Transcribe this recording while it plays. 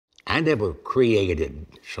I never created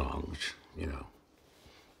songs, you know.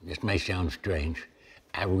 This may sound strange.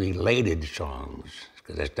 I related songs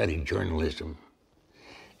because I studied journalism,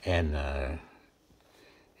 and it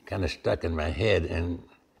kind of stuck in my head. And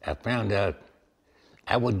I found out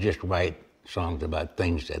I would just write songs about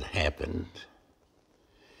things that happened.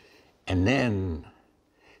 And then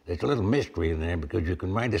there's a little mystery in there because you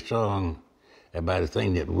can write a song about a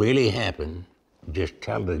thing that really happened, just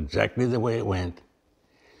tell it exactly the way it went,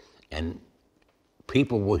 and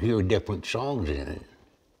people will hear different songs in it.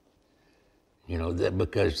 You know, that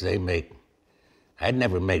because I'd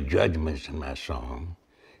never make judgments in my song,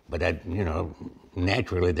 but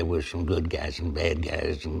naturally there was some good guys and bad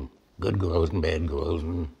guys and good girls and bad girls,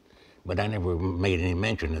 but I never made any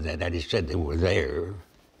mention of that. I just said they were there.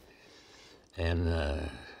 And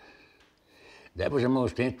that was the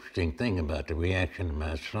most interesting thing about the reaction to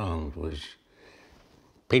my songs was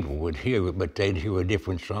people would hear it, but they'd hear a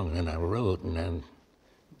different song than I wrote, and then,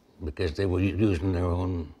 because they were using their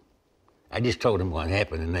own. I just told them what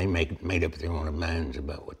happened, and they made up their own minds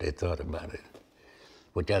about what they thought about it,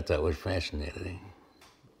 which I thought was fascinating.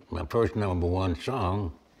 My first #1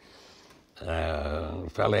 song, a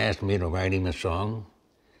fella asked me to write him a song,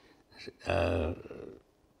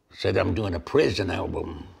 said I'm doing a prison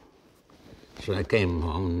album. So I came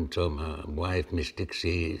home and told my wife, Miss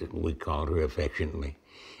Dixie, we called her affectionately,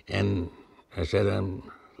 and I said,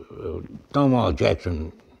 Stonewall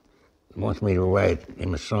Jackson wants me to write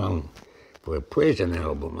him a song for a prison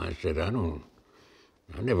album. I said, I've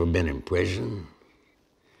never been in prison.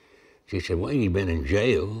 She said, well, you've been in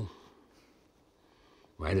jail.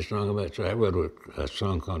 Write a song about it. So I wrote a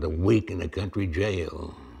song called A Week in a Country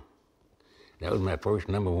Jail. That was my first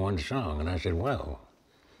 #1 song. And I said, well,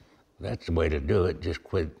 that's the way to do it. Just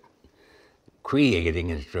quit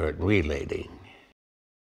creating and start relating.